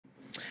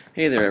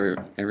Hey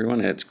there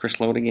everyone, it's Chris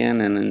Load again,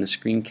 and in the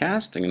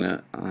screencast I'm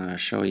going to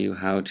show you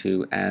how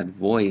to add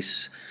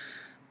voice,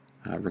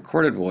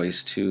 recorded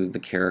voice to the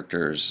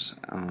characters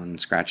on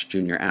Scratch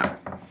Junior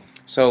app.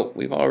 So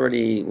we've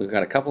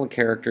got a couple of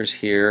characters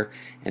here,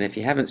 and if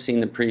you haven't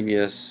seen the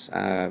previous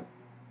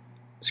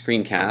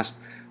screencast,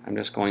 I'm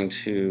just going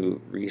to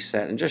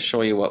reset and just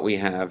show you what we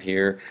have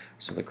here.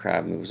 So the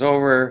crab moves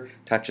over,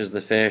 touches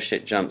the fish,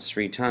 it jumps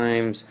 3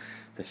 times,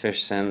 the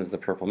fish sends the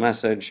purple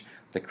message,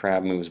 the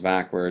crab moves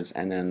backwards,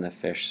 and then the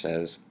fish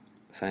says,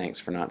 "Thanks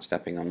for not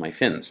stepping on my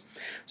fins."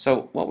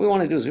 So what we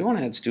want to do is we want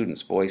to add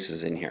students'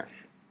 voices in here.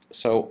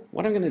 So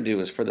what I'm going to do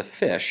is for the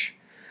fish,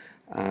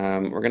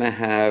 we're going to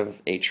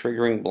have a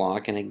triggering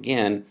block, and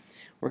again,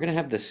 we're going to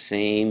have the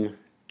same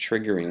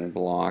triggering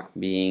block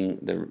being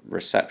the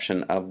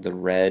reception of the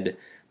red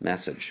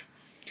message.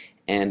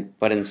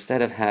 But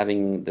instead of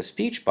having the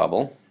speech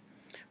bubble,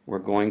 we're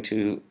going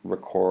to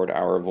record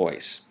our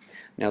voice.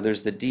 Now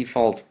there's the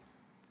default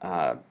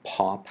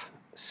pop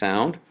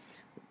sound.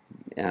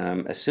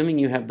 Assuming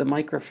you have the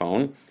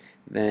microphone,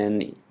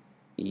 then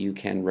you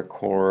can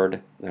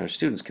record,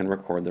 students can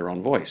record their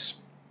own voice.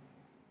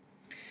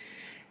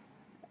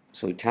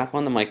 So we tap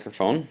on the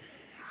microphone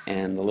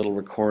and the little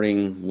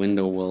recording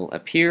window will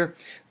appear.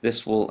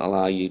 This will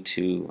allow you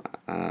to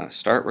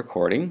start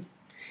recording.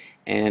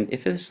 And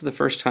if this is the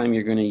first time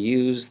you're going to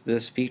use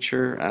this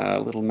feature, a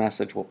little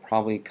message will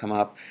probably come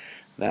up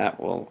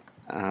that will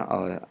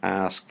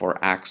ask for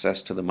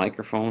access to the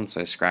microphone.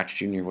 So Scratch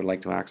Junior would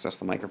like to access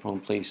the microphone.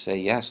 Please say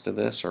yes to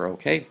this or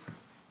okay.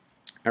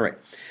 All right.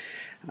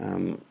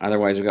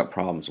 Otherwise, we've got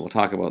problems. We'll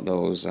talk about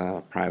those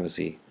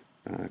privacy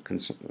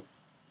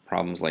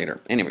problems later.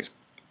 Anyways,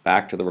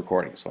 back to the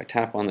recording. So I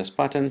tap on this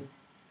button.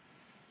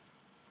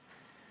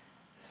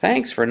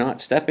 "Thanks for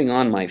not stepping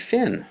on my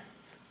fin."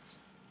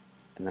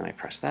 And then I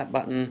press that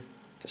button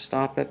to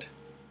stop it.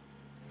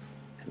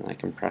 And then I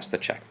can press the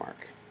check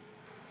mark.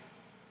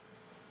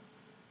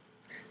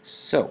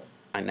 So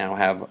I now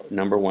have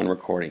number 1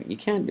 recording. You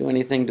can't do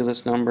anything to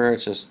this number.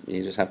 It's just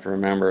you just have to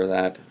remember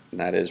that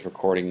that is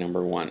recording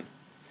number 1.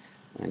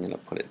 I'm going to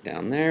put it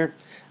down there.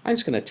 I'm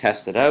just going to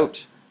test it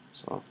out.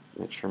 So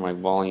make sure my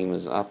volume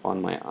is up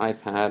on my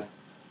iPad.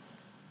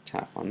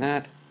 Tap on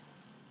that.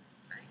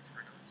 "Thanks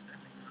for not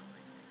stepping on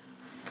my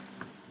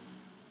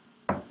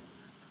fin."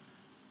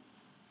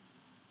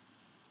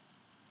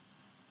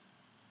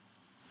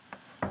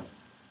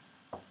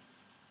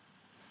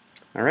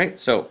 All right,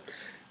 so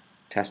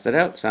test it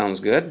out, sounds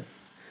good.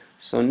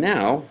 So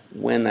now,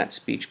 when that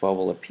speech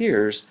bubble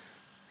appears,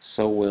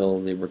 so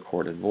will the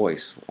recorded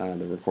voice.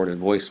 The recorded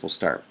voice will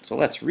start. So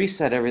let's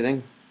reset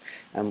everything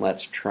and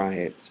let's try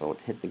it. So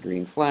hit the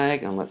green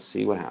flag and let's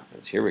see what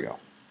happens. Here we go.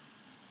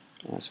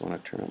 I also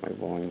want to turn up my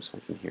volume so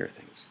I can hear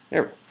things.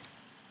 There we go.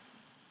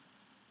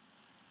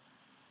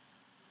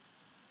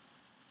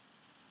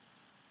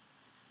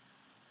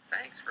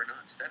 "Thanks for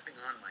not stepping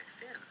on my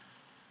fin."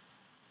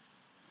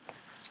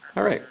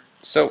 All right,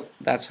 so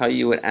that's how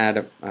you would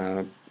add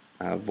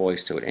a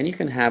voice to it. And you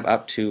can have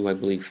up to, I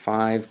believe,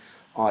 5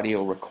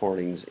 audio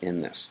recordings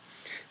in this.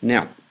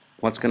 Now,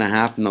 what's going to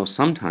happen though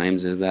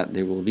sometimes is that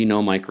there will be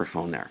no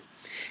microphone there.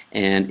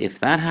 And if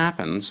that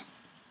happens,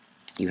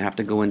 you have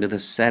to go into the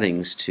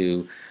settings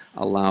to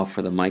allow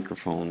for the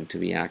microphone to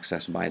be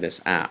accessed by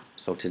this app.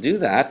 So to do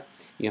that,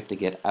 you have to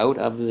get out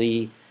of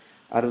the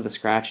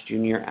Scratch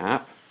Junior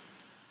app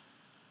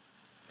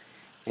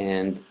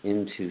and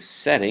into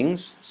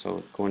settings.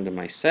 So go into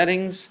my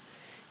settings,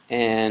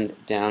 and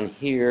down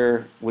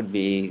here would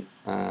be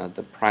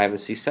the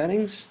privacy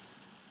settings,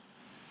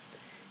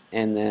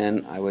 and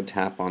then I would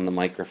tap on the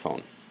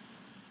microphone.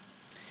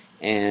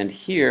 And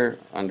here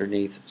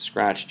underneath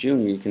Scratch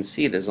Junior, you can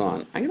see it is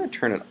on. I'm going to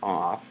turn it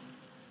off,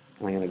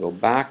 and I'm going to go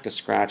back to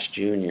Scratch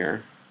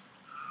Junior,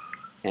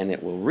 and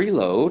it will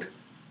reload,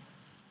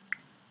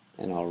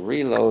 and I'll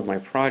reload my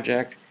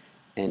project.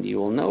 And you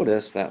will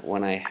notice that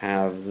when I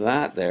have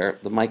that there,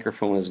 the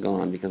microphone is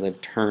gone because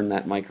I've turned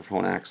that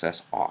microphone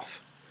access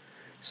off.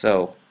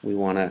 So we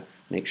want to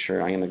make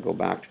sure. I'm going to go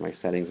back to my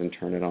settings and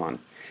turn it on.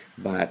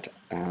 But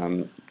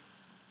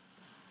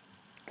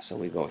so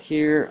we go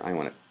here. I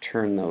want to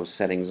turn those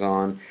settings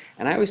on.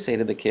 And I always say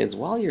to the kids,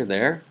 while you're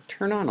there,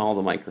 turn on all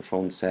the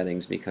microphone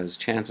settings, because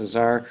chances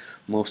are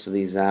most of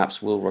these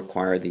apps will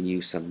require the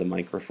use of the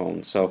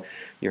microphone. So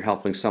you're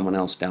helping someone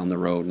else down the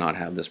road not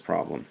have this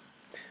problem.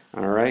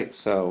 Alright,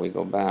 so we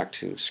go back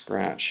to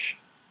Scratch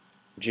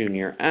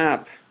Junior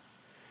app,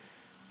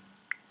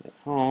 at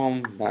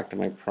home, back to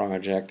my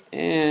project,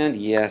 and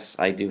yes,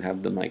 I do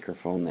have the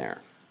microphone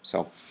there.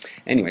 So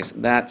anyways,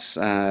 that's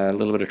a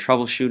little bit of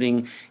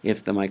troubleshooting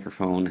if the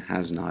microphone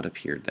has not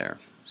appeared there.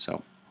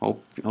 So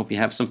hope you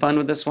have some fun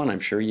with this one.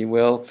 I'm sure you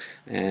will,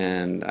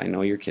 and I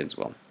know your kids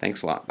will.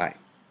 Thanks a lot. Bye.